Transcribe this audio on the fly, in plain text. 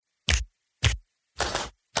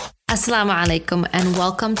Assalamu alaikum and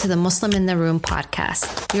welcome to the Muslim in the Room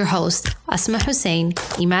podcast. Your hosts, Asma Hussein,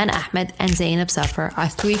 Iman Ahmed, and Zainab Safar are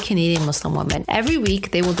three Canadian Muslim women. Every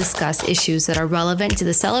week, they will discuss issues that are relevant to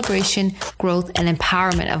the celebration, growth, and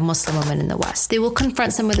empowerment of Muslim women in the West. They will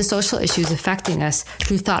confront some of the social issues affecting us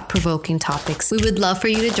through thought-provoking topics. We would love for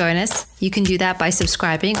you to join us. You can do that by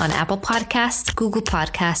subscribing on Apple Podcasts, Google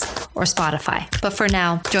Podcasts, or Spotify. But for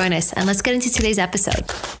now, join us and let's get into today's episode.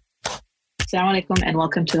 Assalamu alaikum and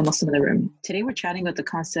welcome to the Muslim in the Room. Today we're chatting about the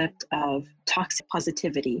concept of toxic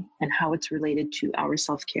positivity and how it's related to our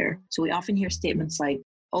self-care. So we often hear statements like,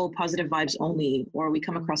 oh, positive vibes only, or we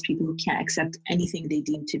come across people who can't accept anything they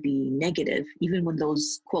deem to be negative, even when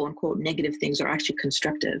those quote unquote negative things are actually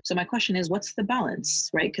constructive. So my question is, what's the balance,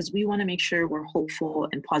 right? Because we want to make sure we're hopeful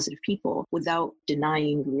and positive people without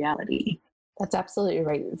denying reality. That's absolutely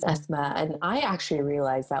right, Asma. And I actually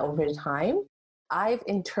realized that over time, I've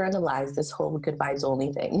internalized this whole good vibes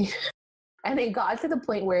only thing. And it got to the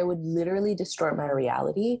point where it would literally distort my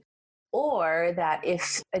reality. Or that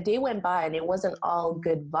if a day went by and it wasn't all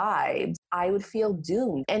good vibes, I would feel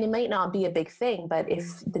doomed. And it might not be a big thing, but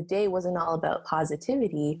if the day wasn't all about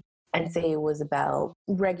positivity and say it was about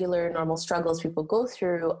regular, normal struggles people go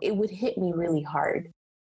through, it would hit me really hard.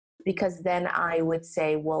 Because then I would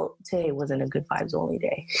say, well, today wasn't a good vibes only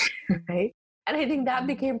day, right? And I think that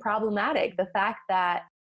became problematic. The fact that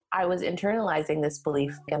I was internalizing this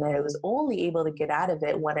belief and I was only able to get out of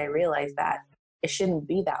it when I realized that it shouldn't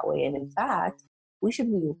be that way. And in fact, we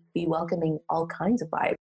should be welcoming all kinds of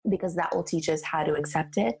vibes because that will teach us how to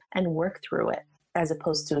accept it and work through it as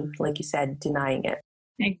opposed to, like you said, denying it.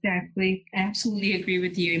 Exactly. I absolutely agree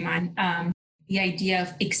with you, Iman. The idea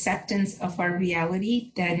of acceptance of our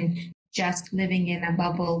reality than just living in a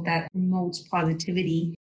bubble that promotes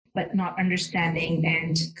positivity, but not understanding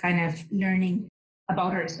and kind of learning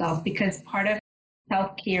about ourselves, because part of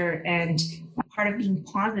self-care and part of being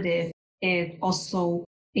positive is also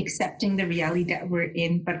accepting the reality that we're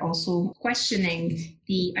in, but also questioning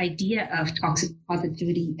the idea of toxic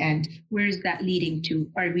positivity and where is that leading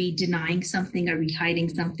to? Are we denying something? Are we hiding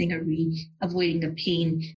something? Are we avoiding the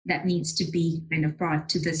pain that needs to be kind of brought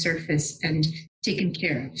to the surface and taken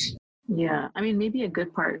care of? Yeah, I mean, maybe a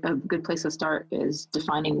good place to start is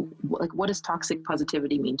defining, like, what does toxic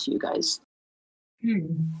positivity mean to you guys?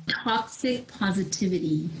 Toxic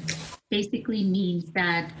positivity basically means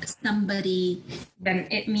that somebody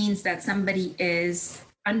is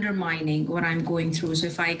undermining what I'm going through. So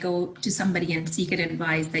if I go to somebody and seek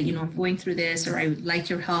advice that, I'm going through this, or I would like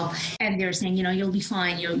your help, and they're saying, you'll be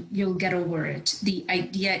fine, you'll get over it. The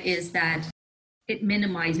idea is that it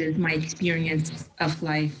minimizes my experience of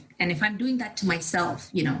life. And if I'm doing that to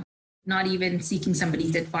myself, not even seeking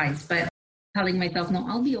somebody's advice, but telling myself, no,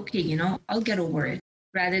 I'll be okay, I'll get over it,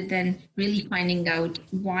 rather than really finding out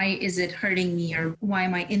why is it hurting me or why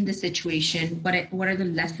am I in this situation? What are the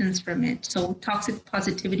lessons from it? So toxic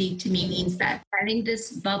positivity to me means that having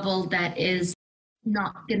this bubble that is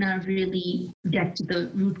not gonna really get to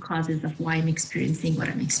the root causes of why I'm experiencing what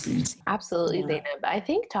I'm experiencing. Absolutely, Zainab. I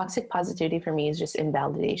think toxic positivity for me is just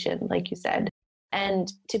invalidation, like you said.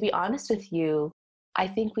 And to be honest with you, I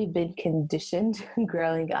think we've been conditioned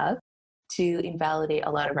growing up to invalidate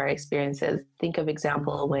a lot of our experiences. Think of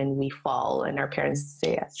example when we fall and our parents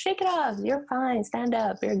say, shake it off, you're fine, stand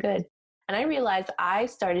up, you're good. And I realized I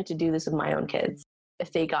started to do this with my own kids.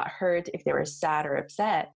 If they got hurt, if they were sad or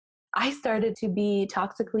upset, I started to be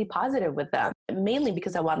toxically positive with them, mainly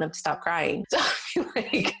because I want them to stop crying. So I'd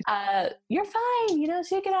be like, you're fine,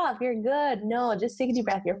 shake it off, you're good. No, just take a deep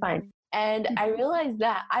breath, you're fine. And I realized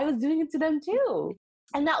that I was doing it to them too.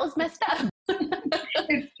 And that was messed up.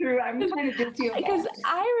 It's true. I'm kind of guilty of that. Because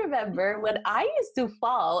I remember when I used to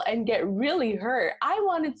fall and get really hurt, I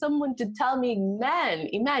wanted someone to tell me, man,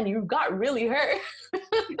 Iman, you got really hurt.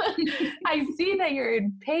 I see that you're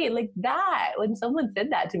in pain. Like that. When someone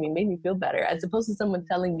said that to me, it made me feel better, as opposed to someone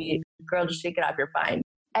telling me, girl, just shake it off, you're fine.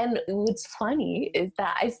 And what's funny is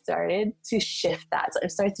that I started to shift that. So I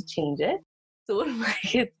started to change it. So when my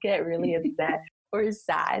kids get really upset or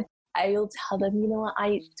sad, I will tell them, you know what,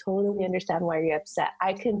 I totally understand why you're upset.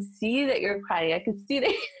 I can see that you're crying. I can see that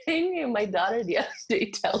you're angry. And my daughter the other day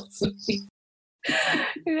tells me,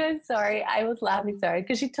 I'm sorry, I was laughing, sorry,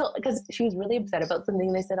 because she was really upset about something.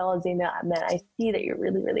 And I said, oh, Zaina, man, I see that you're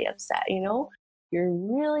really, really upset, You're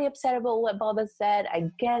really upset about what Baba said. I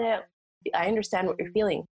get it. I understand what you're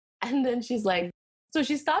feeling. And then she's like, so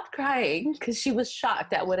she stopped crying because she was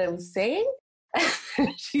shocked at what I was saying.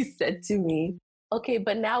 She said to me, okay,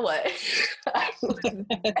 but now what?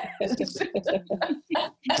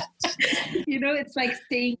 It's like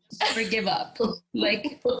saying never give up.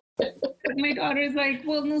 Like My daughter's like,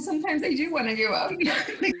 well, no, sometimes I do want to give up.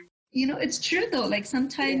 It's true though. Like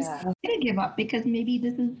sometimes you gotta give up because maybe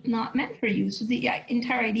this is not meant for you. So the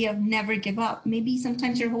entire idea of never give up, maybe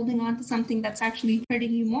sometimes you're holding on to something that's actually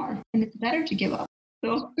hurting you more and it's better to give up.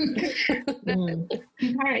 So the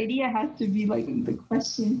entire idea has to be like the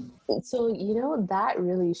question. So, that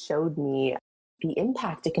really showed me the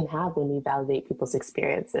impact it can have when we validate people's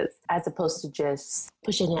experiences as opposed to just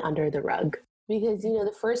pushing it under the rug. Because,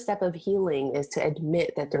 the first step of healing is to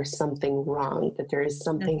admit that there's something wrong, that there is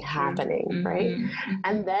something happening, right? Mm-hmm.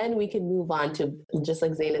 And then we can move on to, just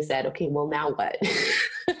like Zaina said, okay, well, now what?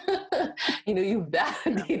 You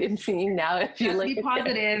validated me. Now if you be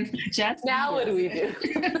positive, just now what do we do?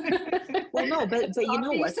 Well, no, but you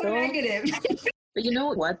know what, so negative. But you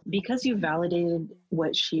know what? Because you validated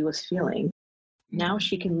what she was feeling, now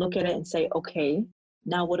she can look at it and say, okay,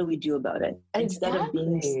 now what do we do about it? Exactly.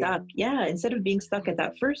 Instead of being stuck at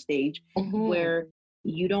that first stage where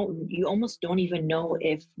you almost don't even know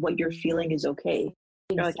if what you're feeling is okay.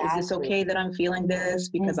 You're like, is this okay that I'm feeling this?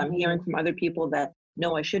 Because I'm hearing from other people that,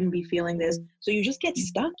 no, I shouldn't be feeling this. So you just get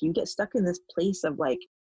stuck. You get stuck in this place of like,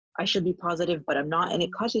 I should be positive, but I'm not. And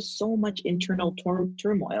it causes so much internal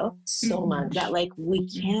turmoil. So much. That like, we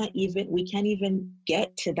can't even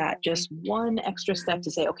get to that just one extra step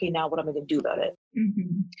to say, okay, now what am I going to do about it?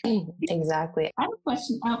 Mm-hmm. Exactly. I have a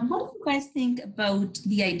question. What do you guys think about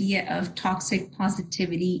the idea of toxic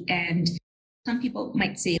positivity? And some people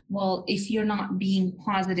might say, well, if you're not being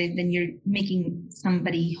positive, then you're making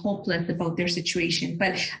somebody hopeless about their situation.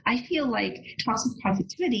 But I feel like toxic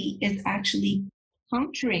positivity is actually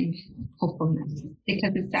countering hopefulness,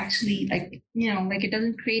 because it's actually like it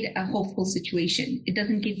doesn't create a hopeful situation. It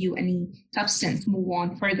doesn't give you any substance, move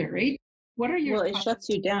on further, right? What are your it shuts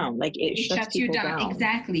you down. Like it shuts you down.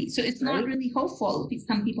 Exactly. So it's not really hopeful.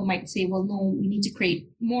 Some people might say, well, no, we need to create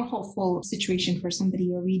more hopeful situation for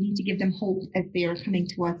somebody, or we need to give them hope as they are coming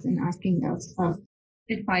to us and asking us of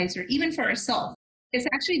advice, or even for ourselves. It's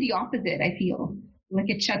actually the opposite, I feel. Like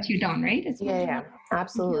it shuts you down, right? Yeah,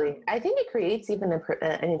 absolutely. I think it creates even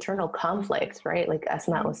an internal conflict, right? Like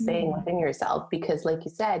Asma was saying, within yourself, because like you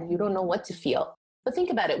said, you don't know what to feel. But think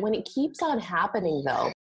about it. When it keeps on happening though,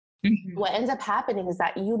 what ends up happening is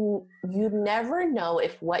that you never know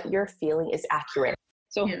if what you're feeling is accurate.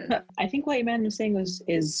 So I think what Iman was saying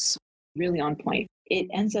is really on point. It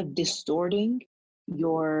ends up distorting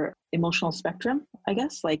your emotional spectrum, I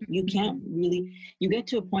guess. Like you get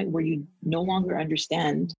to a point where you no longer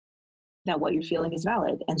understand that what you're feeling is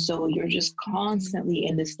valid. And so you're just constantly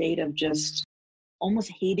in the state of just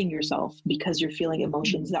almost hating yourself because you're feeling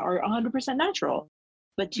emotions that are 100% natural.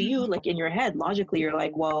 But to you, like in your head, logically, you're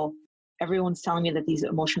like, well, everyone's telling me that these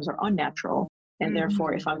emotions are unnatural. And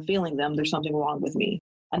therefore, if I'm feeling them, there's something wrong with me.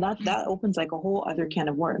 And that opens like a whole other can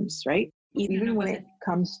of worms, right? Even when it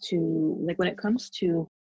comes to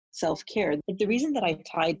self-care, like the reason that I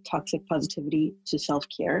tied toxic positivity to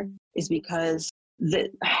self-care is because the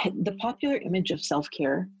popular image of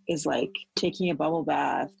self-care is like taking a bubble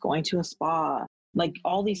bath, going to a spa, like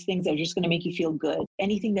all these things that are just going to make you feel good.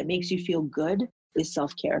 Anything that makes you feel good is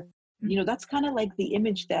self-care. That's kind of like the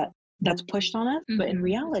image that's pushed on us. But in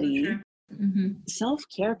reality,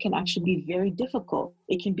 self-care can actually be very difficult.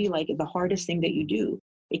 It can be like the hardest thing that you do.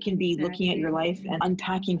 It can be looking at your life and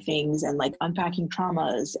unpacking things and like unpacking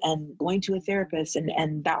traumas and going to a therapist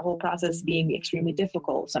and that whole process being extremely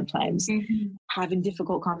difficult sometimes. Having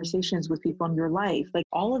difficult conversations with people in your life, like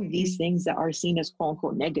all of these things that are seen as quote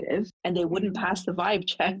unquote negative and they wouldn't pass the vibe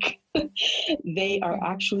check, they are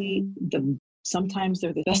actually sometimes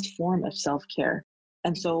they're the best form of self-care.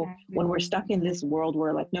 And so when we're stuck in this world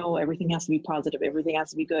where like, no, everything has to be positive, everything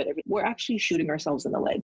has to be good, we're actually shooting ourselves in the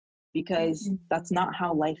leg. Because that's not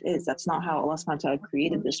how life is. That's not how Allah subhanahu wa ta'ala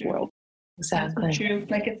created this world. Exactly. That's true.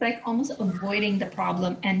 Like it's like almost avoiding the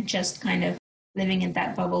problem and just kind of living in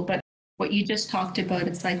that bubble. But what you just talked about,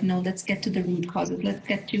 it's like, no, let's get to the root causes. Let's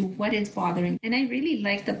get to what is bothering. And I really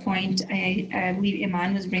like the point I believe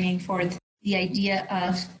Iman was bringing forth, the idea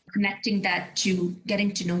of connecting that to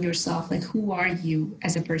getting to know yourself. Like, who are you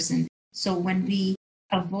as a person? So when we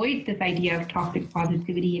avoid this idea of toxic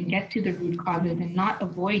positivity and get to the root causes and not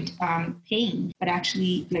avoid pain, but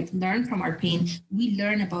actually like learn from our pain, we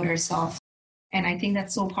learn about ourselves. And I think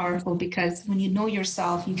that's so powerful because when you know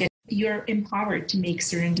yourself, you're empowered to make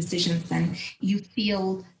certain decisions and you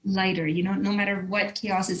feel lighter. No matter what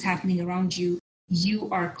chaos is happening around you, you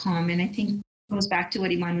are calm. And I think it goes back to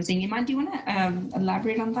what Iman was saying. Iman, do you want to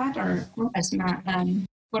elaborate on that? Or Asma,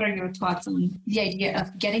 what are your thoughts on the idea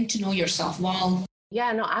of getting to know yourself?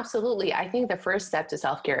 Yeah, no, absolutely. I think the first step to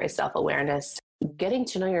self-care is self-awareness. getting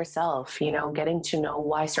to know yourself, getting to know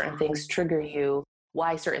why certain things trigger you,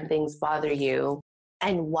 why certain things bother you,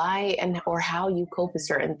 and why or how you cope with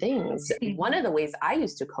certain things. One of the ways I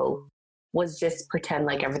used to cope was just pretend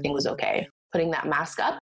like everything was okay. Putting that mask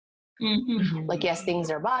up. Mm-hmm. Like, yes, things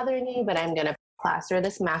are bothering me, but I'm going to plaster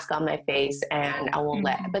this mask on my face and I won't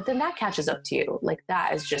but then that catches up to you. Like,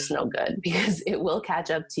 that is just no good, because it will catch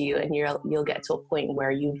up to you and you'll get to a point where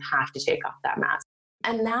you have to take off that mask.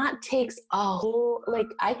 And that takes a whole,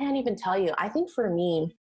 I can't even tell you. I think for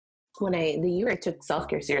me, the year I took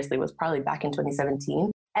self-care seriously was probably back in 2017.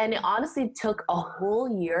 And it honestly took a whole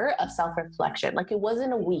year of self-reflection. Like, it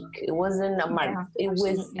wasn't a week, it wasn't a month. It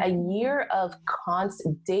was a year of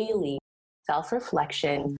constant daily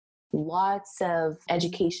self-reflection, lots of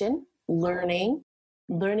education, learning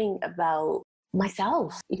about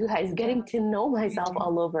myself. You guys, getting to know myself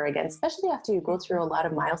all over again, especially after you go through a lot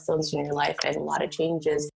of milestones in your life and a lot of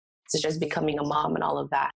changes, such as becoming a mom and all of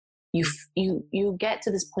that. You get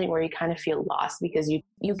to this point where you kind of feel lost because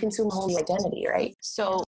you consume a whole new identity, right?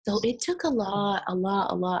 So it took a lot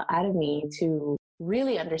out of me to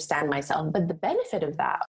really understand myself. But the benefit of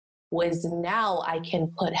that was now I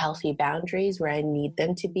can put healthy boundaries where I need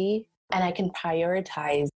them to be, and I can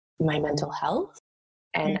prioritize my mental health,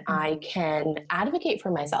 and I can advocate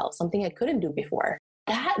for myself, something I couldn't do before.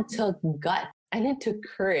 That took gut and it took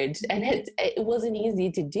courage, and it wasn't easy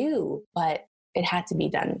to do, but it had to be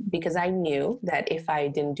done, because I knew that if I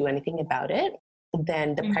didn't do anything about it,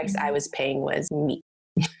 then the price I was paying was me.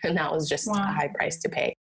 And that was just a high price to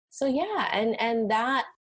pay. So yeah, and that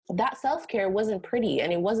self-care wasn't pretty,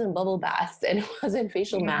 and it wasn't bubble baths, and it wasn't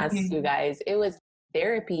facial masks, you guys. It was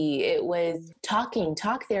therapy. It was talk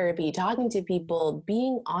therapy, talking to people,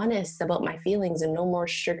 being honest about my feelings, and no more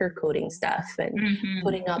sugarcoating stuff and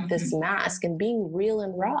putting up this mask, and being real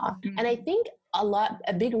and raw. And I think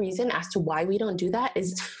a big reason as to why we don't do that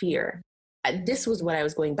is fear. This was what I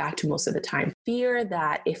was going back to most of the time. Fear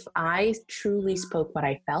that if I truly spoke what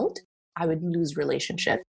I felt, I would lose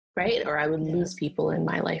relationships, right? Or I would lose people in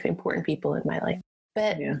my life, important people in my life.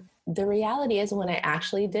 But the reality is, when I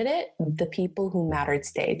actually did it, the people who mattered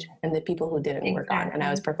stayed, and the people who didn't were gone. And I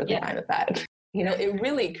was perfectly fine with that. It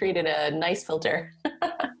really created a nice filter.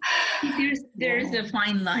 There's a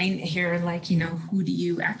fine line here, who do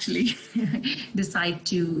you actually decide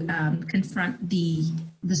to confront the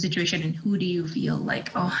situation, and who do you feel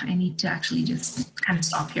like, oh, I need to actually just kind of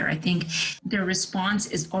stop here. I think their response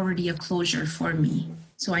is already a closure for me,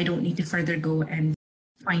 so I don't need to further go and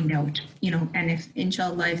find out, and if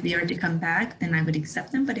inshallah, if they are to come back, then I would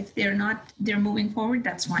accept them. But if they're not, they're moving forward,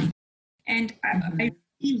 that's fine. And I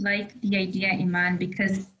really like the idea, Iman,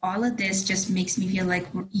 because all of this just makes me feel like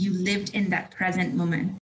you lived in that present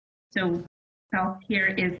moment. So self-care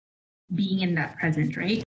is being in that present,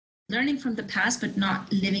 right? Learning from the past, but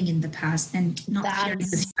not living in the past, and not fearing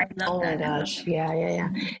the I love that. Oh my gosh. Yeah.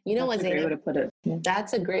 You know what, Zainab? Great way to put it. Yeah.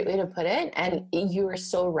 That's a great way to put it. And you are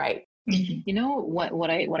so right. You know what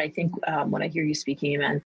I think when I hear you speaking,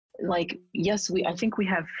 man, yes, I think we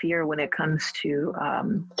have fear when it comes to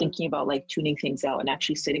thinking about tuning things out and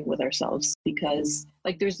actually sitting with ourselves, because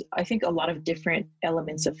there's, I think, a lot of different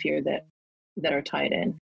elements of fear that are tied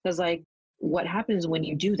in. Because what happens when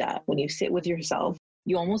you do that, when you sit with yourself,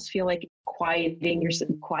 you almost feel like quieting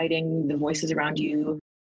the voices around you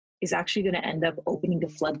is actually going to end up opening the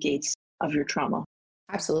floodgates of your trauma.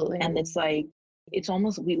 Absolutely. And it's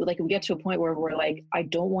almost, we get to a point where we're like, I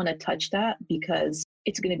don't want to touch that because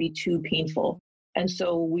it's going to be too painful. And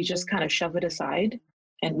so we just kind of shove it aside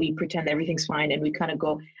and we pretend everything's fine, and we kind of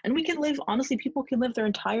go, and we can live, honestly, people can live their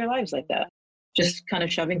entire lives like that, just kind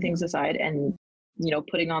of shoving things aside and,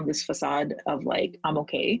 putting on this facade of I'm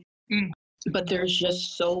okay. But there's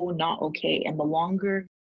just so not okay. And the longer,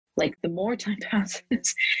 the more time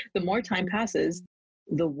passes,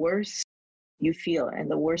 the worse you feel,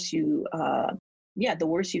 and the worse you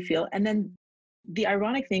feel. And then the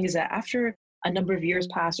ironic thing is that after a number of years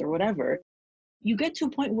pass or whatever, you get to a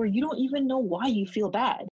point where you don't even know why you feel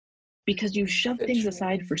bad, because you've shoved things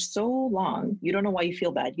aside for so long. You don't know why you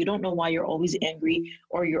feel bad. You don't know why you're always angry,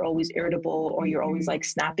 or you're always irritable, or you're always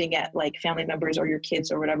snapping at family members or your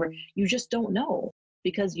kids or whatever. You just don't know,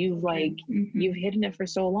 because you've you've hidden it for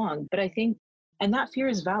so long. But I think, and that fear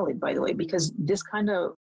is valid, by the way, because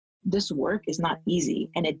this work is not easy,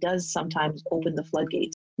 and it does sometimes open the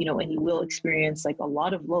floodgates, and you will experience a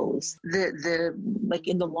lot of lows.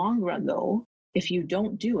 In the long run though, if you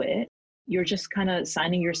don't do it, you're just kind of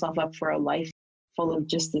signing yourself up for a life full of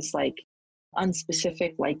just this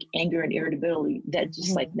unspecific anger and irritability that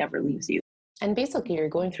just never leaves you. And basically you're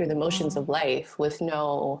going through the motions of life with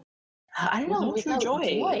no I don't There's know, no true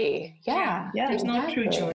without joy. Yeah, Yeah. There's no true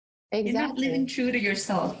joy. You're not living exactly. true to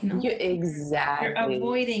yourself, you know. You're Exactly.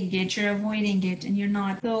 avoiding it. You're avoiding it, and you're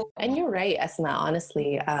not. So, And you're right, Asma.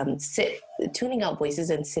 Honestly, tuning out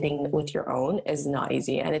voices and sitting with your own is not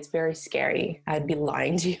easy, and it's very scary. I'd be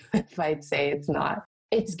lying to you if I'd say it's not.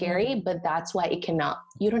 It's scary, but that's why it cannot.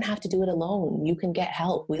 You don't have to do it alone. You can get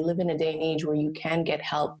help. We live in a day and age where you can get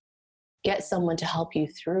help, get someone to help you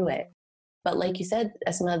through it. But like you said,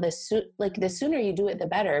 Asma, the sooner you do it, the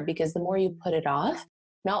better, because the more you put it off,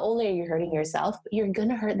 not only are you hurting yourself, but you're going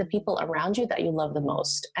to hurt the people around you that you love the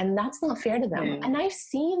most. And that's not fair to them. And I've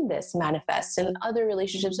seen this manifest in other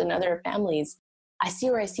relationships and other families. I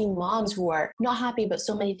see moms who are not happy about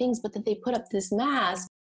so many things, but that they put up this mask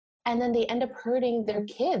and then they end up hurting their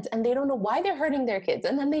kids and they don't know why they're hurting their kids.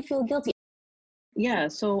 And then they feel guilty. Yeah.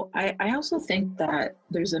 So I also think that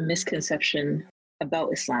there's a misconception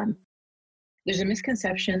about Islam. There's a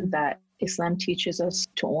misconception that Islam teaches us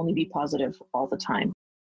to only be positive all the time.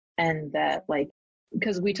 And that, like,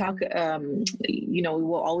 because we talk, we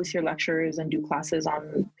will always hear lectures and do classes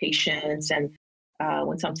on patience. And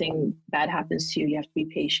when something bad happens to you, you have to be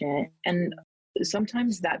patient. And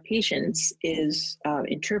sometimes that patience is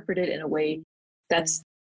interpreted in a way that's,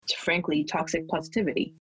 frankly, toxic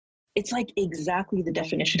positivity. It's like exactly the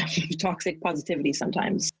definition of toxic positivity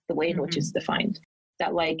sometimes, the way in which it's defined.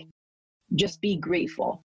 That, like, just be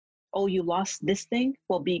grateful. Oh, you lost this thing?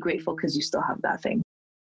 Well, be grateful because you still have that thing.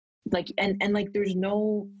 Like, and like, there's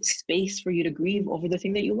no space for you to grieve over the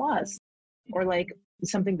thing that you lost, or like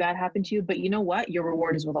something bad happened to you. But you know what? Your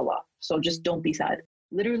reward is with Allah. So just don't be sad.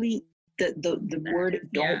 Literally, the word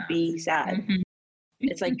 "don't be sad."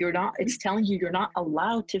 It's like it's telling you you're not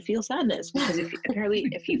allowed to feel sadness, because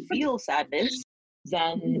if you feel sadness,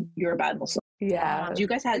 then you're a bad Muslim. Yeah. Do you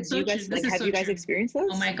guys have you guys experienced this?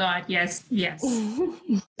 Oh my God, yes. You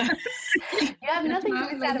have nothing to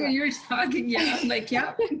be sad about. You're talking, yeah. I'm like,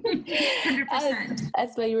 yeah. 100%.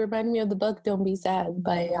 That's why you remind me of the book "Don't Be Sad"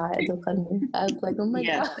 by Adil Khanmi. I was like, oh my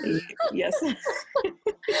God. Yes.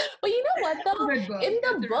 But you know what though? In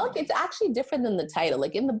the book, it's actually different than the title.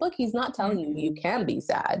 Like in the book, he's not telling you can be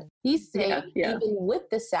sad. He's saying even with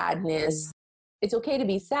the sadness, it's okay to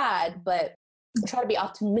be sad, but try to be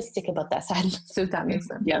optimistic about that sadness. So that makes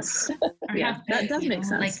sense. Yes. That does make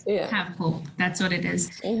sense. Like, have hope. That's what it is.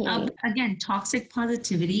 Again, toxic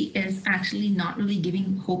positivity is actually not really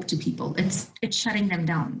giving hope to people. It's shutting them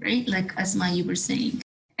down, right? Like Asma, you were saying.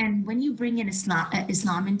 And when you bring in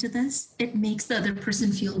Islam into this, it makes the other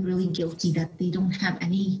person feel really guilty that they don't have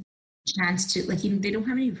any chance to, they don't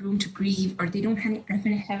have any room to grieve, or they don't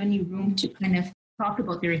have any room to kind of talk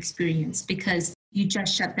about their experience, because you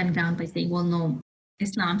just shut them down by saying, well, no,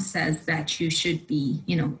 Islam says that you should be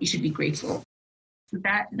grateful. So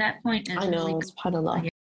that point is, I know, really, subhanAllah.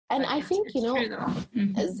 And I think,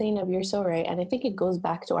 Zainab, you're so right. And I think it goes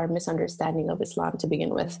back to our misunderstanding of Islam to begin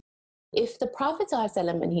with. If the Prophet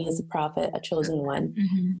ﷺ, and he is a prophet, a chosen one,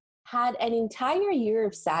 had an entire year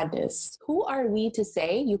of sadness, who are we to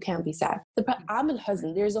say you can't be sad? The Am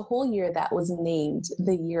al-Huzn, there's a whole year that was named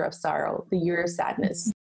the year of sorrow, the year of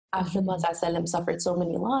sadness, after the Prophet ﷺ suffered so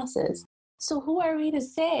many losses. So who are we to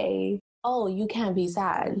say, oh, you can't be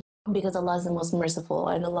sad because Allah is the most merciful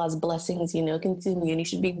and Allah's blessings, continue, and you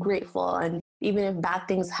should be grateful. And even if bad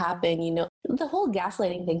things happen, the whole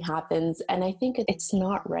gaslighting thing happens. And I think it's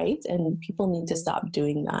not right. And people need to stop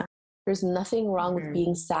doing that. There's nothing wrong with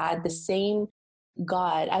being sad. The same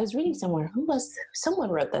God, I was reading somewhere, someone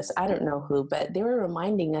wrote this, I don't know who, but they were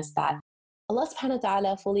reminding us that Allah subhanahu wa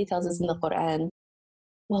ta'ala fully tells us in the Quran,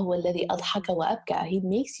 وَهُوَ الَّذِي أَضْحَكَ وَأَبْكَى. He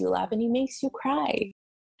makes you laugh and he makes you cry.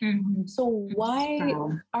 So why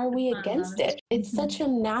are we against it? It's such a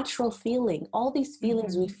natural feeling. All these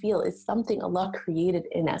feelings we feel is something Allah created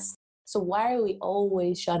in us. So why are we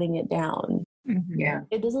always shutting it down? Yeah.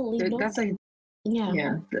 It doesn't lead nowhere.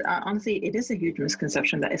 Yeah. Honestly, it is a huge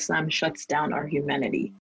misconception that Islam shuts down our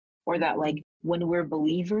humanity, or that when we're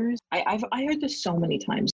believers, I heard this so many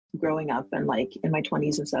times growing up and in my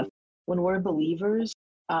 20s and stuff. When we're believers,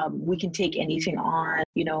 we can take anything on,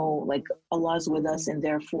 Allah's with us, and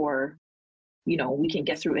therefore, we can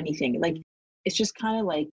get through anything. It's just kind of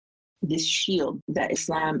like this shield, that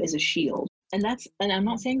Islam is a shield. And I'm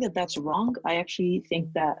not saying that that's wrong. I actually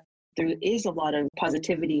think that there is a lot of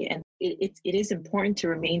positivity, and it is important to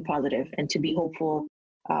remain positive and to be hopeful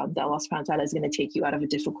that Allah subhanahu wa ta'ala is going to take you out of a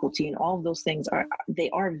difficulty, and all of those things are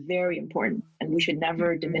very important, and we should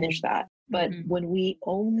never diminish that. But when we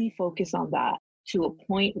only focus on that to a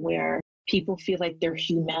point where people feel like their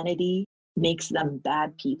humanity makes them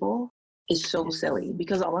bad people, is so silly.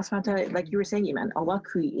 Because Allah subhanahu wa ta'ala, like you were saying, Iman, Allah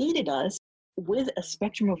created us with a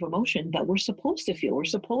spectrum of emotion that we're supposed to feel. We're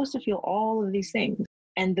supposed to feel all of these things.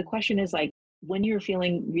 And the question is like, when you're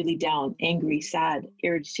feeling really down, angry, sad,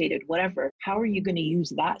 irritated, whatever, how are you going to use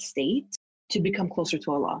that state to become closer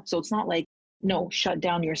to Allah? So it's not like, no, shut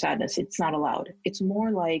down your sadness. It's not allowed. It's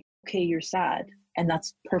more like, okay, you're sad and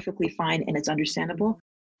that's perfectly fine and it's understandable.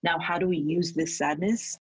 Now, how do we use this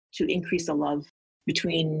sadness to increase the love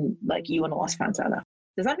between like you and Allah subhanahu wa ta'ala?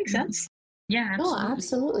 Does that make sense? Yeah,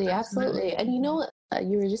 absolutely. No, absolutely. And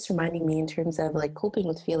you were just reminding me in terms of like coping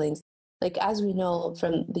with feelings. Like, as we know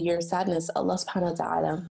from the year of sadness, Allah subhanahu wa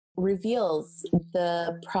ta'ala reveals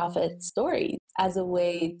the Prophet's stories as a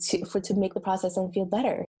way to make the process and feel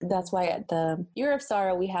better. That's why at the year of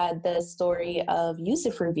sorrow, we had the story of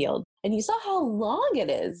Yusuf revealed. And you saw how long it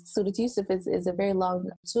is. Surah Yusuf is a very long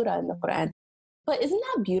surah in the Quran. But isn't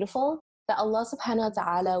that beautiful that Allah subhanahu wa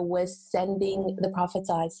ta'ala was sending the Prophet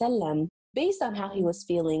ﷺ, based on how he was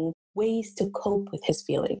feeling, ways to cope with his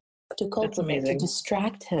feeling, to cope with it, to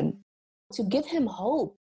distract him, to give him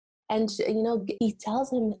hope. And, he tells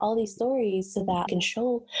him all these stories so that he can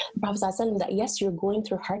show the Prophet ﷺ that, yes, you're going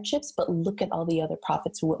through hardships, but look at all the other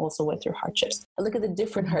prophets who also went through hardships. Look at the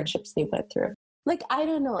different hardships they went through. Like, I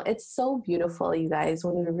don't know. It's so beautiful, you guys,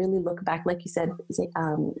 when we really look back. Like you said,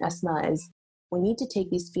 Asma, is we need to take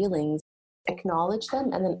these feelings, acknowledge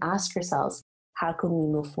them, and then ask yourselves, how can we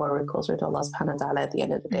move forward closer to Allah subhanahu wa ta'ala at the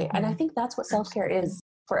end of the day? And I think that's what self-care is.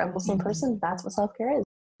 For a Muslim person, that's what self-care is.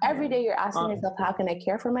 Every day you're asking yourself, how can I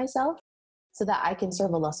care for myself so that I can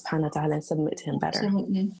serve Allah subhanahu wa ta'ala and submit to him better?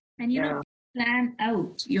 Absolutely. And plan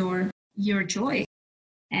out your joy.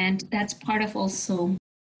 And that's part of also,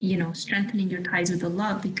 strengthening your ties with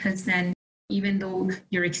Allah, because then even though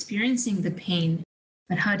you're experiencing the pain,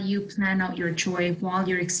 but how do you plan out your joy while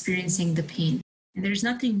you're experiencing the pain? And there's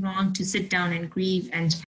nothing wrong to sit down and grieve,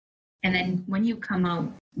 and then when you come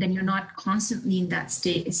out, then you're not constantly in that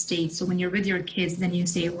state. So when you're with your kids, then you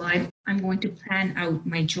say, well, I'm going to plan out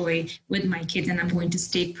my joy with my kids, and I'm going to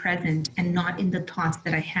stay present and not in the thoughts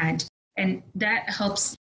that I had. And that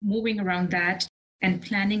helps moving around that and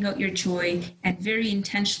planning out your joy and very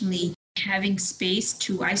intentionally having space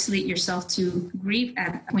to isolate yourself to grieve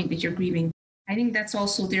at the point that you're grieving. I think that's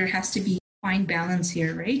also, there has to be fine balance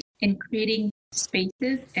here, right? In creating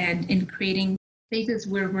spaces and in creating spaces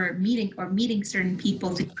where we're meeting certain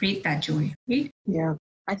people to create that joy, right? Yeah.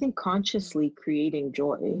 I think consciously creating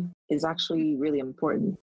joy is actually really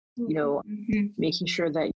important. Making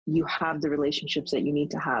sure that you have the relationships that you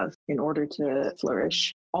need to have in order to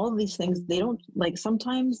flourish. All of these things, they don't, like,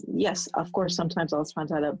 sometimes, yes, of course, sometimes Allah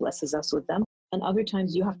subhanahu wa ta'ala blesses us with them, and other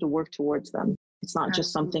times you have to work towards them. It's not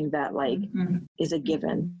just something that is a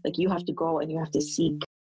given. Like, you have to go and you have to seek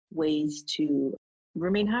ways to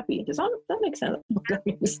remain happy. Does that make sense?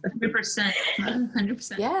 100%.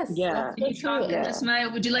 100%. Yes. Yeah.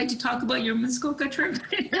 Ismail, would you like to talk about your Muskoka trip?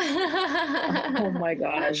 Oh my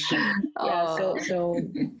gosh. Yeah. So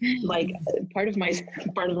like part of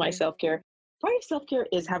my self-care. Part of self-care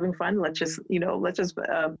is having fun. Let's just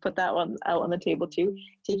put that one out on the table too.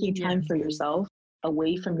 Taking time for yourself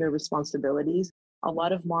away from your responsibilities. A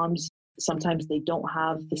lot of moms, sometimes they don't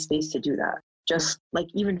have the space to do that. Just like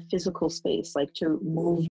even physical space, like to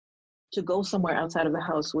go somewhere outside of the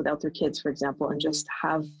house without their kids, for example, and just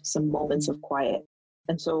have some moments of quiet.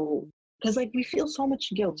 And so, because like we feel so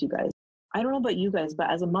much guilt, you guys. I don't know about you guys,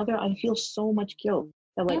 but as a mother, I feel so much guilt.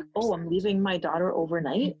 That like, I'm leaving my daughter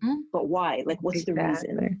overnight, but why? Like, what's the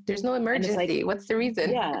reason? There's no emergency. What's the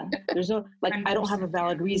reason? Yeah, there's no, like, I don't have a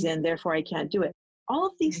valid reason, therefore I can't do it. All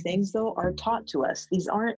of these things, though, are taught to us. These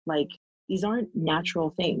aren't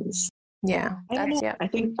natural things. Yeah. I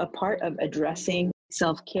think a part of addressing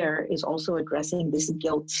self-care is also addressing this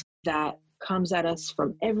guilt that comes at us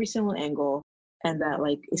from every single angle, and that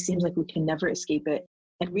like, it seems like we can never escape it.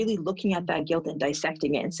 And really looking at that guilt and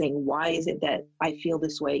dissecting it and saying, why is it that I feel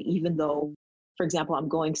this way? Even though, for example, I'm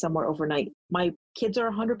going somewhere overnight, my kids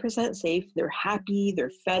are 100% safe. They're happy,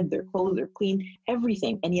 they're fed, they're clothed, they're clean,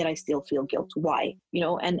 everything. And yet I still feel guilt. Why?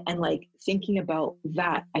 And like thinking about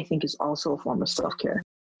that, I think is also a form of self-care.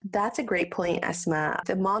 That's a great point, Asma.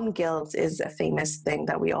 The mom guilt is a famous thing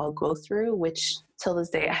that we all go through, which till this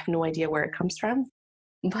day, I have no idea where it comes from.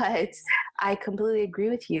 But I completely agree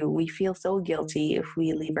with you. We feel so guilty if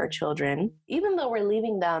we leave our children, even though we're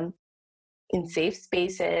leaving them in safe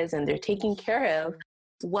spaces and they're taken care of.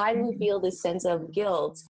 Why do we feel this sense of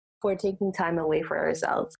guilt for taking time away for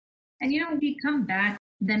ourselves? And when we come back,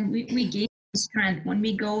 then we gain strength. When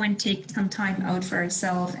we go and take some time out for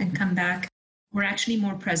ourselves and come back, we're actually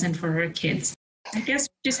more present for our kids. I guess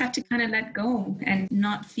we just have to kind of let go and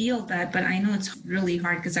not feel that. But I know it's really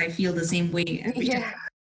hard because I feel the same way every time.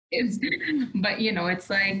 But it's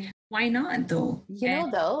like, why not though?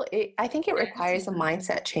 I think it requires a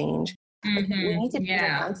mindset change. We need to change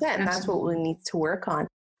our mindset, and that's what we need to work on.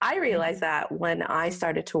 I realized that when I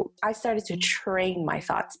started to train my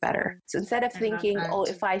thoughts better. So instead of thinking,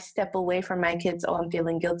 if I step away from my kids, I'm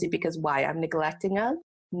feeling guilty because why? I'm neglecting them.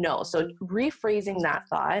 No. So rephrasing that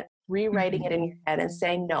thought, rewriting it in your head and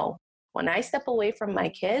saying, no, when I step away from my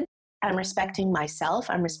kid, I'm respecting myself.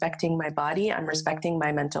 I'm respecting my body. I'm respecting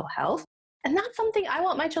my mental health. And that's something I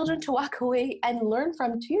want my children to walk away and learn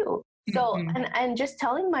from too. So, and just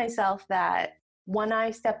telling myself that when I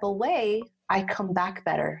step away, I come back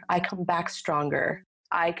better. I come back stronger.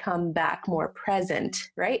 I come back more present,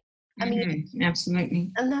 right? I mean,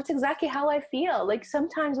 absolutely. And that's exactly how I feel. Like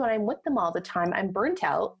sometimes when I'm with them all the time, I'm burnt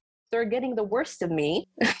out. They're getting the worst of me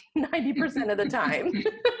 90% of the time.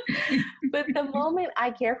 But the moment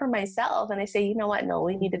I care for myself and I say, you know what? No,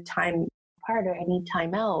 we need a time apart, or I need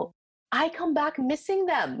time out. I come back missing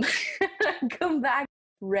them. I come back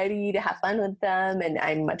ready to have fun with them, and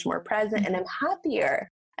I'm much more present and I'm happier.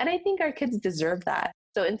 And I think our kids deserve that.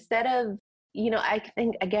 So instead of, I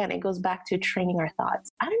think, again, it goes back to training our thoughts.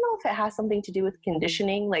 I don't know if it has something to do with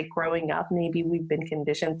conditioning, like growing up, maybe we've been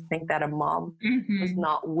conditioned to think that a mom who's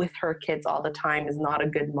not with her kids all the time is not a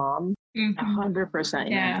good mom. 100%.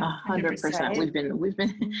 Yeah, 100%. We've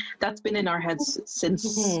been, that's been in our heads since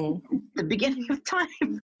the beginning of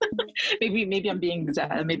time. maybe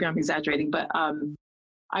I'm exaggerating, but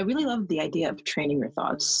I really love the idea of training your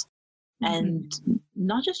thoughts. And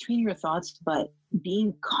not just training your thoughts, but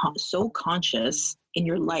being so conscious in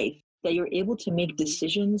your life that you're able to make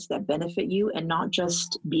decisions that benefit you and not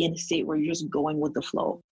just be in a state where you're just going with the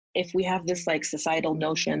flow. If we have this like societal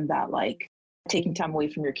notion that like taking time away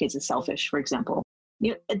from your kids is selfish, for example,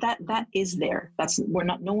 that is there.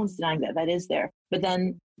 No one's denying that is there. But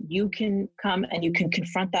then you can come and you can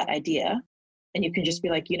confront that idea and you can just be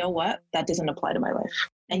like, you know what, that doesn't apply to my life.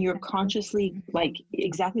 And you're consciously, like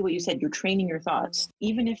exactly what you said, you're training your thoughts.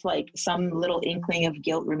 Even if like some little inkling of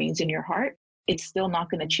guilt remains in your heart, it's still not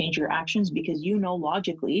going to change your actions because you know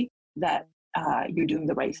logically that you're doing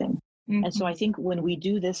the right thing. And so I think when we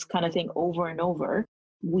do this kind of thing over and over,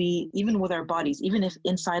 even with our bodies, even if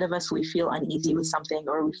inside of us we feel uneasy with something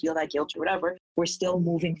or we feel that guilt or whatever, we're still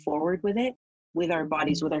moving forward with it, with our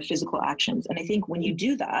bodies, with our physical actions. And I think when you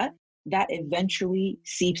do that, that eventually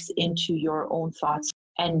seeps into your own thoughts.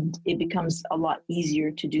 And it becomes a lot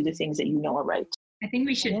easier to do the things that you know are right. I think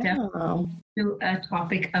we should definitely do a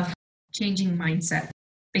topic of changing mindset,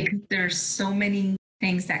 because there's so many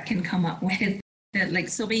things that can come up with that, like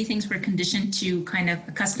so many things we're conditioned to, kind of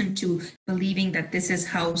accustomed to believing that this is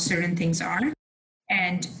how certain things are.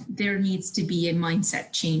 And there needs to be a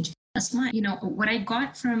mindset change. Asma, what I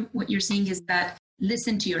got from what you're saying is that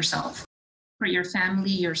listen to yourself, for your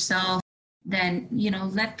family, yourself. Then,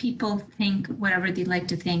 let people think whatever they like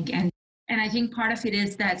to think. And I think part of it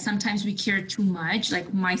is that sometimes we care too much.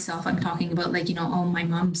 Like myself, I'm talking about like, my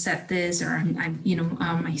mom said this, or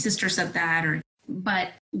my sister said that,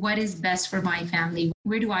 but what is best for my family?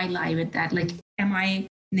 Where do I lie with that? Like, am I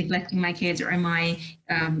neglecting my kids, or am I,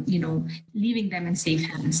 leaving them in safe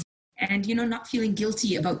hands? And, not feeling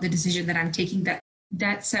guilty about the decision that I'm taking,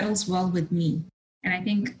 that settles well with me. And I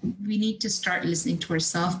think we need to start listening to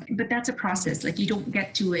ourselves. But that's a process. Like you don't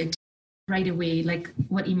get to it right away. Like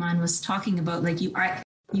what Iman was talking about, like you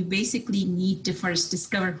basically need to first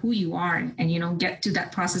discover who you are and, get to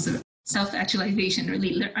that process of self-actualization,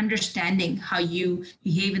 really understanding how you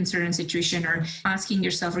behave in certain situation, or asking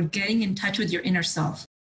yourself or getting in touch with your inner self,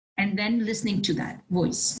 and then listening to that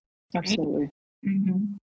voice. Absolutely. Right?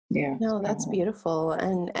 Yeah. No, that's beautiful.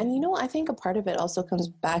 And I think a part of it also comes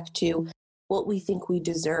back to what we think we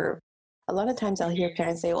deserve. A lot of times I'll hear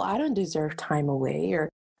parents say, well, I don't deserve time away,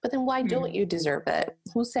 but then why don't you deserve it?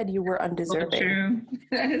 Who said you were undeserving? So true.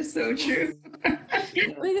 That is so true.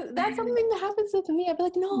 That's something that happens with me. I'd be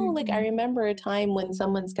like, no, like I remember a time when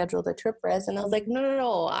someone scheduled a trip for us and I was like,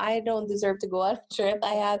 no, I don't deserve to go on a trip.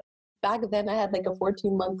 Back then I had like a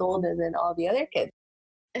 14-month-old and then all the other kids.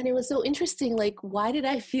 And it was so interesting. Like, why did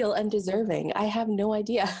I feel undeserving? I have no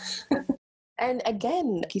idea. And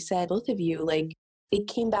again, like you said, both of you, like it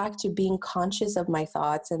came back to being conscious of my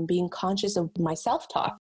thoughts and being conscious of my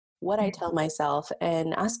self-talk, what I tell myself,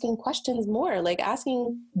 and asking questions more, like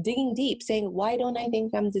digging deep, saying, why don't I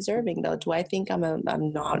think I'm deserving though? Do I think I'm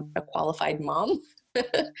not a qualified mom?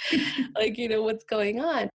 Like, what's going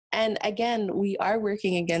on? And again, we are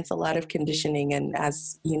working against a lot of conditioning. And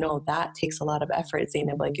as you know, that takes a lot of effort,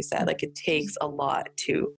 Zainab, like you said, like it takes a lot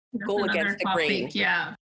to go against the grain.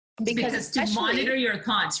 Yeah. Because to monitor your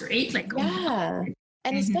thoughts, right? Like,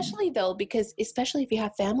 And especially though, because especially if you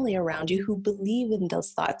have family around you who believe in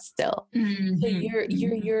those thoughts still. So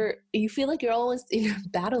you feel like you're always in a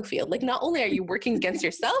battlefield. Like not only are you working against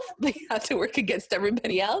yourself, but you have to work against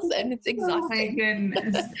everybody else, and it's exhausting.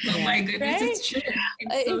 Oh my goodness. Right?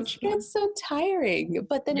 It's true. It's so tiring.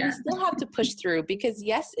 But then we still have to push through, because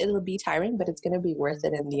yes, it'll be tiring, but it's gonna be worth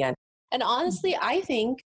it in the end. And honestly, I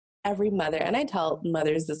think every mother, and I tell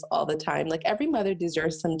mothers this all the time, like every mother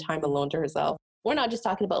deserves some time alone to herself. We're not just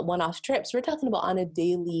talking about one-off trips. We're talking about on a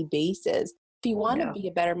daily basis. If you want to be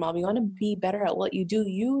a better mom, you want to be better at what you do,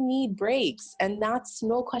 you need breaks. And that's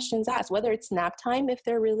no questions asked, whether it's nap time if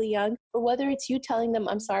they're really young, or whether it's you telling them,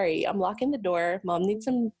 I'm sorry, I'm locking the door. Mom needs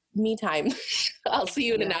some me time. I'll see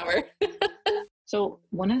you in an hour. So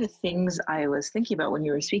one of the things I was thinking about when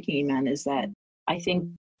you were speaking, Iman, is that I think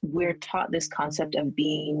we're taught this concept of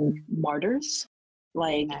being martyrs,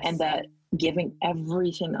 and that giving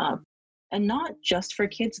everything up. And not just for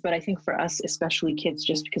kids, but I think for us, especially kids,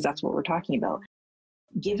 just because that's what we're talking about.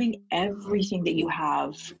 Giving everything that you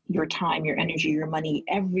have, your time, your energy, your money,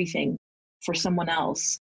 everything for someone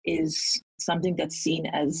else is something that's seen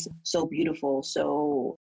as so beautiful,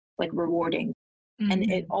 so rewarding. And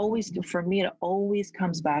it always, for me, it always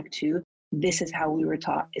comes back to, this is how we were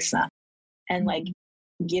taught Islam. And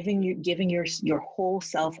giving your whole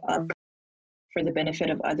self up for the benefit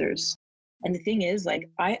of others. And the thing is,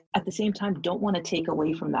 I, at the same time, don't want to take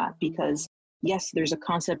away from that, because yes, there's a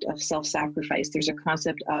concept of self-sacrifice. There's a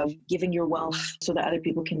concept of giving your wealth so that other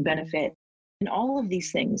people can benefit, and all of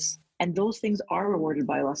these things. And those things are rewarded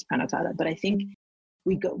by Allah subhanahu wa ta'ala. But I think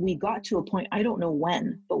we got to a point, I don't know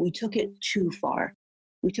when, but we took it too far.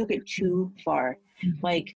 We took it too far.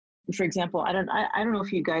 For example, I don't know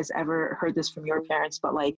if you guys ever heard this from your parents,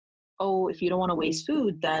 but if you don't want to waste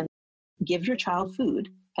food, then give your child food.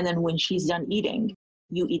 And then when she's done eating,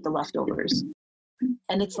 you eat the leftovers.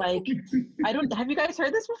 And it's have you guys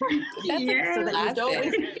heard this before? That's so that you don't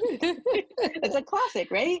waste. It's a classic,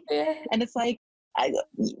 right? Yeah. And it's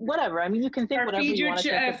whatever. I mean, you can think whatever you want to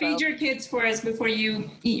think feed your kids for us before you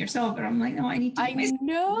eat yourself. But I'm no, I need to. I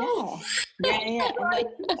know. Yeah.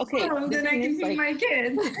 Okay. Then I can feed my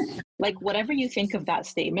kids. Whatever you think of that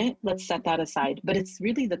statement, let's set that aside. But it's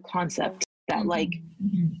really the concept that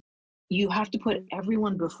you have to put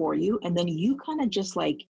everyone before you, and then you kind of just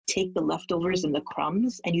take the leftovers and the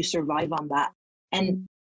crumbs and you survive on that. And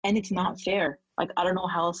it's not fair. I don't know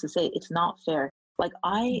how else to say it. It's not fair.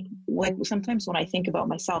 Sometimes when I think about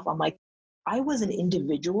myself, I'm I was an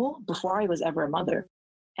individual before I was ever a mother.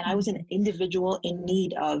 And I was an individual in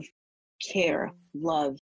need of care,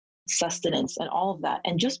 love, sustenance, and all of that.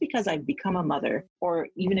 And just because I've become a mother, or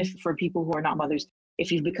even if for people who are not mothers,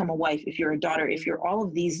 if you've become a wife, if you're a daughter, if you're all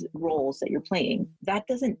of these roles that you're playing, that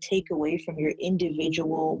doesn't take away from your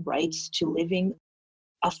individual rights to living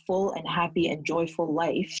a full and happy and joyful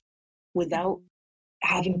life without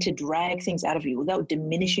having to drag things out of you, without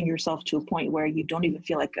diminishing yourself to a point where you don't even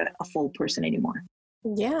feel like a full person anymore.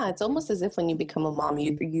 Yeah, it's almost as if when you become a mom,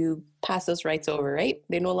 you pass those rights over, right?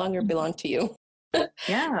 They no longer belong to you.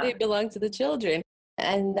 Yeah. They belong to the children.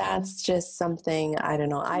 And that's just something, I don't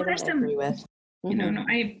know, I don't agree with. No,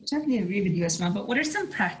 I definitely agree with you, Asma, but what are some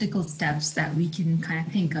practical steps that we can kind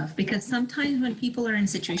of think of? Because sometimes when people are in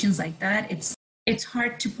situations like that, it's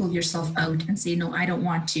hard to pull yourself out and say, no, I don't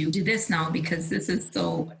want to do this now because this is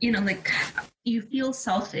so, you feel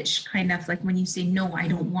selfish, kind of when you say, no, I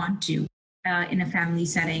don't want to. In a family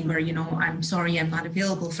setting, or I'm sorry, I'm not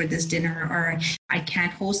available for this dinner, or I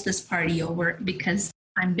can't host this party over because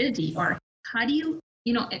I'm busy. Or how do you,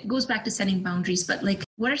 it goes back to setting boundaries, but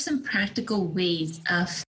what are some practical ways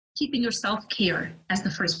of keeping your self-care as the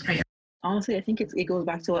first priority? Honestly, I think it goes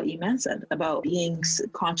back to what Iman said about being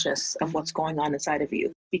conscious of what's going on inside of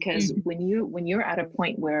you. Because when you're at a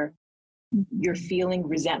point where you're feeling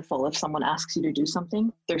resentful if someone asks you to do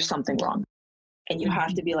something, there's something wrong. And you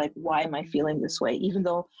have to be why am I feeling this way? Even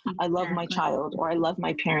though I love my child, or I love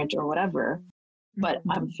my parent, or whatever, but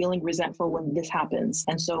I'm feeling resentful when this happens.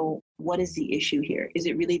 And so what is the issue here? Is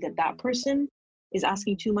it really that person is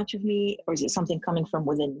asking too much of me, or is it something coming from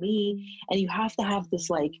within me? And you have to have this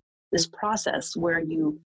this process where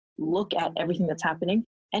you look at everything that's happening.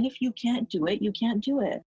 And if you can't do it, you can't do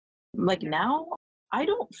it. Now, I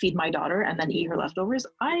don't feed my daughter and then eat her leftovers.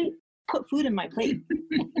 I put food in my plate.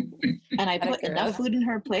 And I put enough food in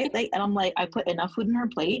her plate. And I'm I put enough food in her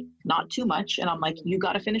plate, not too much. And I'm you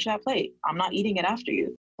got to finish that plate. I'm not eating it after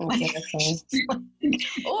you. Exactly.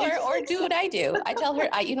 Or do what I do. I tell her,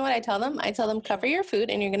 you know what I tell them? I tell them, cover your food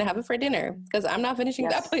and you're going to have it for dinner because I'm not finishing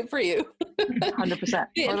that plate for you. 100%.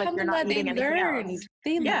 Or like you're not eating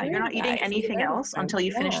anything else. You're not eating anything else until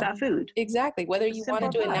you finish that food. Exactly. Whether you want to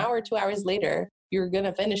do it an hour or 2 hours later, you're going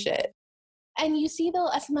to finish it. And you see though,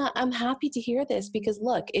 Asma, I'm happy to hear this because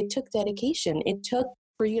look, it took dedication. It took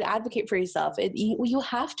for you to advocate for yourself. You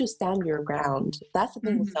have to stand your ground. That's the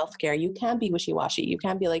thing with self-care. You can't be wishy-washy. You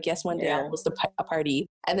can't be like, yes, one day I'll host a party.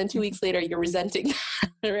 And then 2 weeks later, you're resenting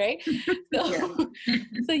that, right?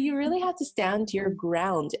 So you really have to stand your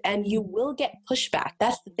ground and you will get pushback.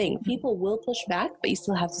 That's the thing. People will push back, but you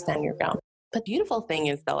still have to stand your ground. But the beautiful thing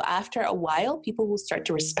is though, after a while, people will start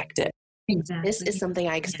to respect it. Exactly. This is something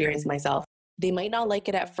I experienced myself. They might not like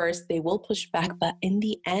it at first. They will push back, but in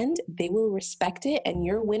the end, they will respect it. And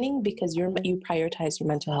you're winning because you prioritize your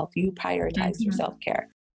mental health. You prioritize your self-care.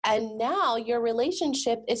 And now your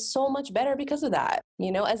relationship is so much better because of that,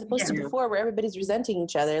 as opposed to before where everybody's resenting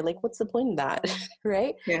each other. Like, what's the point of that?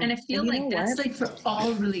 Right? Yeah. And I feel like that's like for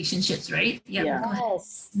all relationships, right?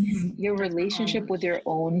 Yes. Your relationship with your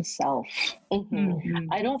own self.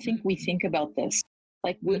 I don't think we think about this.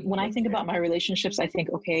 Like when I think about my relationships, I think,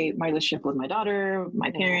 okay, my relationship with my daughter, my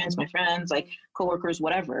parents, my friends, like coworkers,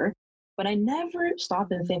 whatever. But I never stop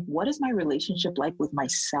and think, what is my relationship like with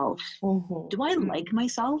myself? Do I like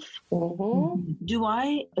myself? Do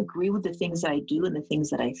I agree with the things that I do and the things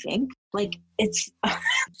that I think? Like it's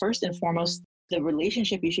first and foremost, the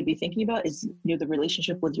relationship you should be thinking about is the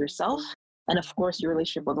relationship with yourself. And of course, your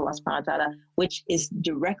relationship with Allah subhanahu wa ta'ala, which is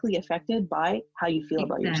directly affected by how you feel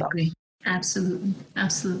about yourself. Absolutely.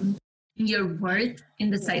 Your worth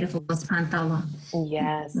in the sight of Allah subhanahu wa ta'ala.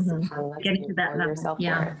 Yes. Getting to that level.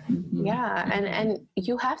 And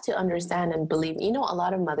you have to understand and believe, a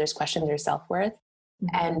lot of mothers question their self-worth.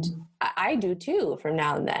 And I do too from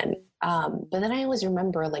now and then. But then I always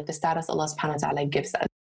remember like the status Allah subhanahu wa ta'ala gives us.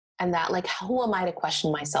 And that like, who am I to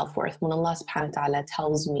question my self-worth when Allah subhanahu wa ta'ala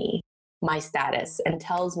tells me my status and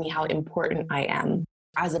tells me how important I am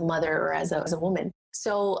as a mother or as a woman.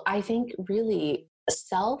 So I think really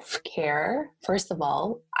self-care, first of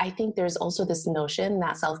all, I think there's also this notion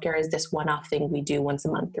that self-care is this one-off thing we do once a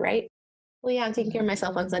month, right? Well, yeah, I'm taking care of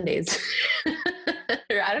myself on Sundays.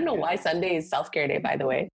 I don't know why Sunday is self-care day, by the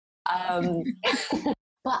way.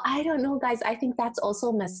 But I don't know, guys. I think that's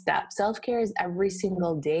also messed up. Self-care is every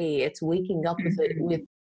single day. It's waking up with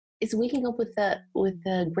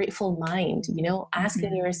a grateful mind,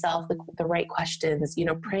 asking yourself the right questions,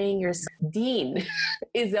 praying yourself. Deen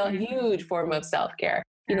is a huge form of self-care,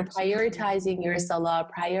 prioritizing your salah,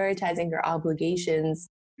 prioritizing your obligations.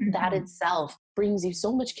 That itself brings you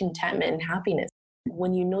so much contentment and happiness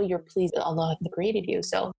when you're pleased that Allah has created you.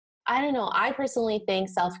 So I don't know. I personally think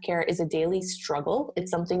self-care is a daily struggle.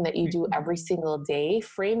 It's something that you do every single day,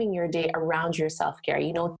 framing your day around your self-care,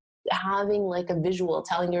 having like a visual,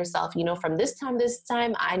 telling yourself, from this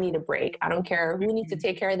time, I need a break. I don't care who needs to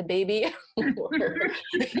take care of the baby.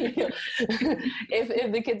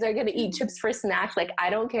 If the kids are going to eat chips for snacks, like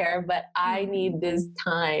I don't care, but I need this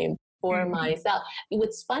time for myself.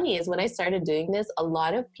 What's funny is when I started doing this, a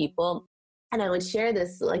lot of people, and I would share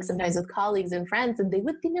this like sometimes with colleagues and friends, and they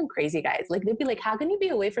would think I'm crazy, guys. Like they'd be like, how can you be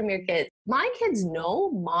away from your kids? My kids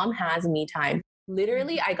know mom has me time.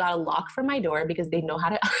 Literally, I got a lock for my door because they know how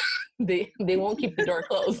to, they won't keep the door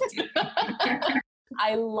closed.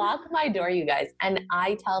 I lock my door, you guys, and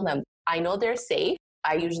I tell them, I know they're safe.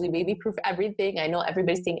 I usually baby-proof everything. I know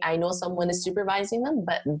everybody's thinking, I know someone is supervising them,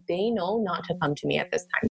 but they know not to come to me at this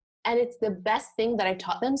time. And it's the best thing that I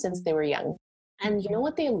taught them since they were young. And you know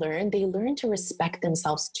what they learn? They learn to respect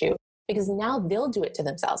themselves too, because now they'll do it to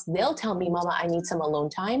themselves. They'll tell me, Mama, I need some alone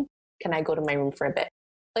time. Can I go to my room for a bit?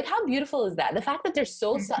 Like, how beautiful is that? The fact that they're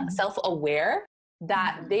so self-aware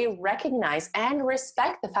that they recognize and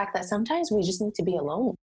respect the fact that sometimes we just need to be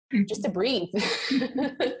alone, just to breathe. Because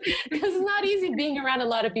it's not easy being around a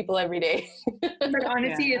lot of people every day. But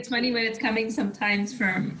honestly, it's funny when it's coming sometimes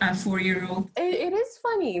from a 4-year-old. It is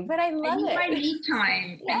funny, but I love it. My me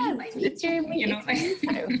time. Yes, it's your me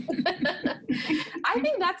time. I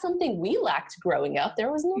think that's something we lacked growing up.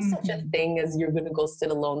 There was no such a thing as you're going to go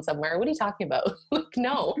sit alone somewhere. What are you talking about?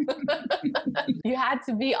 No. You had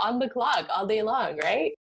to be on the clock all day long,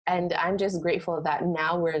 right? And I'm just grateful that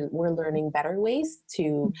now we're learning better ways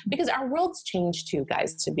to, because our world's changed too,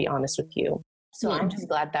 guys, to be honest with you. So I'm just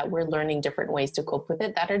glad that we're learning different ways to cope with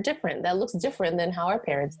it that are different, that looks different than how our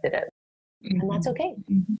parents did it. And that's okay.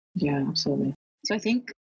 Yeah, absolutely. So I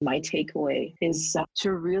think my takeaway is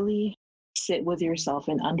to really sit with yourself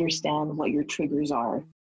and understand what your triggers are.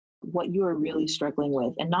 what you are really struggling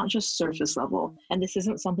with, and not just surface level. And this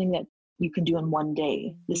isn't something that you can do in one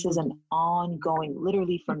day. This is an ongoing,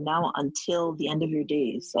 literally from now until the end of your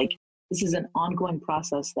days. Like, this is an ongoing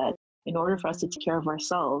process that in order for us to take care of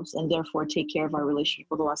ourselves and therefore take care of our relationship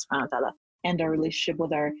with Allah subhanahu wa ta'ala and our relationship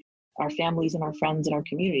with our families and our friends and our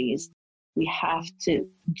communities, we have to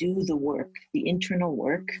do the work, the internal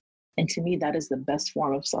work. And to me, that is the best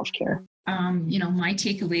form of self-care. My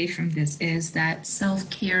takeaway from this is that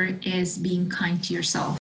self-care is being kind to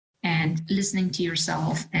yourself and listening to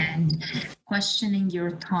yourself and questioning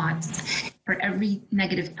your thoughts. For every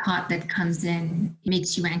negative thought that comes in, it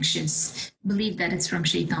makes you anxious. Believe that it's from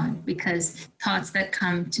shaitan, because thoughts that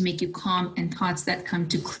come to make you calm and thoughts that come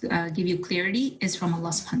to give you clarity is from Allah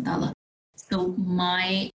subhanahu wa ta'ala. So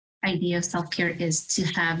my idea of self-care is to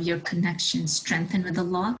have your connection strengthened with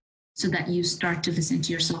Allah so that you start to listen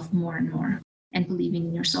to yourself more and more and believing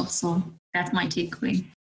in yourself. So that's my takeaway.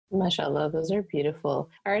 MashaAllah, those are beautiful.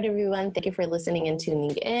 All right, everyone. Thank you for listening and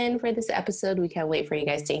tuning in for this episode. We can't wait for you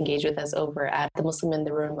guys to engage with us over at The Muslim in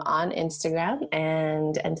the Room on Instagram.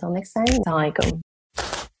 And until next time, Assalamu alaikum.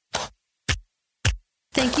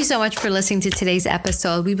 Thank you so much for listening to today's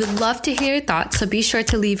episode. We would love to hear your thoughts, so be sure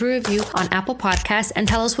to leave a review on Apple Podcasts and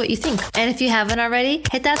tell us what you think. And if you haven't already,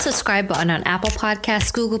 hit that subscribe button on Apple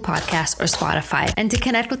Podcasts, Google Podcasts, or Spotify. And to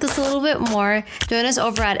connect with us a little bit more, join us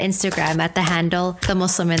over at Instagram at the handle The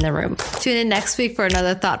Muslim in the Room. Tune in next week for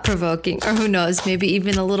another thought-provoking, or who knows, maybe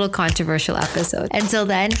even a little controversial episode. Until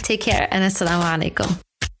then, take care and Assalamu alaikum.